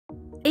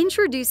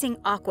Introducing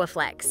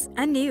AQUA-FLEX,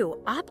 a new,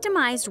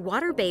 optimized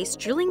water-based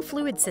drilling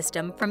fluid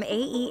system from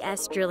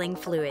AES Drilling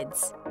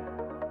Fluids.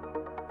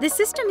 The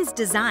system is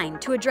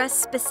designed to address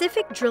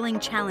specific drilling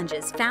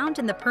challenges found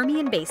in the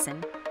Permian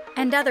Basin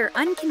and other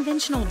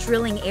unconventional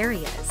drilling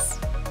areas.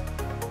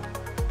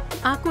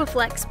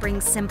 AQUA-FLEX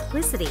brings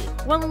simplicity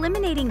while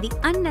eliminating the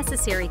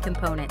unnecessary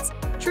components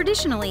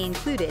traditionally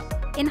included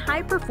in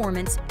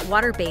high-performance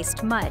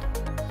water-based mud.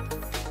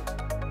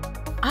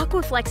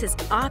 AQUA-FLEX is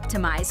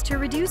optimized to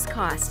reduce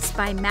costs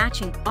by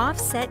matching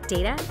offset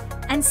data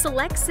and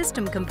select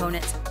system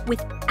components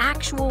with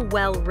actual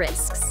well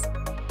risks.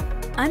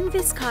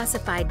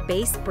 Unviscosified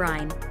base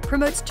brine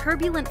promotes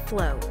turbulent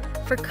flow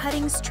for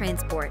cuttings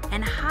transport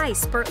and high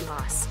spurt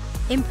loss,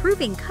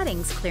 improving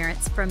cuttings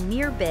clearance from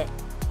near bit,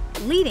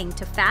 leading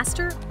to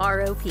faster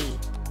ROP.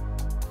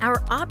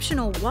 Our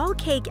optional wall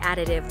cake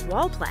additive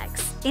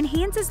WallPlex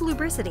enhances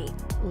lubricity,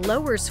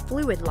 lowers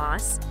fluid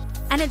loss,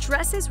 and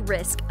addresses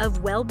risk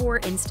of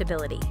wellbore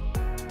instability.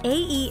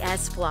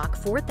 AES Flock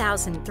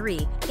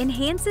 4003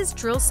 enhances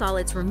drill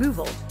solids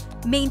removal,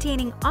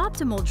 maintaining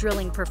optimal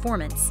drilling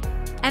performance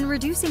and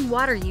reducing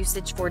water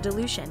usage for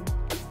dilution,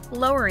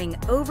 lowering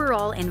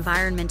overall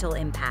environmental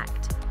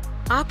impact.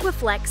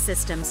 AQUA-FLEX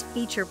systems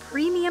feature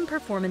premium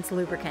performance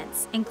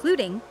lubricants,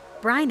 including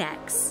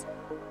BrineX.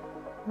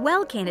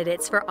 Well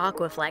candidates for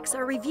AQUA-FLEX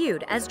are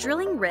reviewed as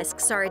drilling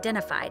risks are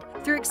identified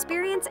through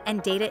experience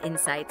and data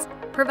insights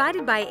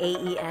provided by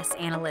AES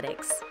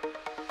Analytics.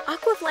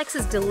 AQUA-FLEX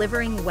is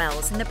delivering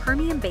wells in the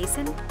Permian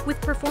Basin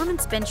with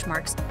performance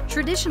benchmarks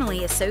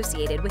traditionally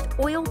associated with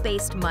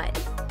oil-based mud.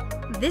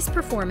 This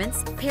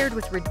performance, paired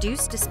with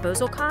reduced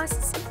disposal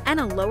costs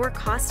and a lower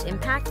cost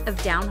impact of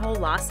downhole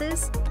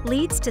losses,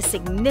 leads to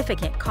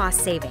significant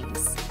cost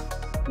savings.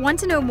 Want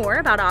to know more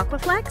about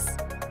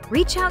AQUA-FLEX?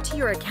 Reach out to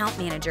your account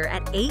manager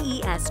at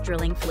AES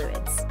Drilling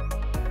Fluids.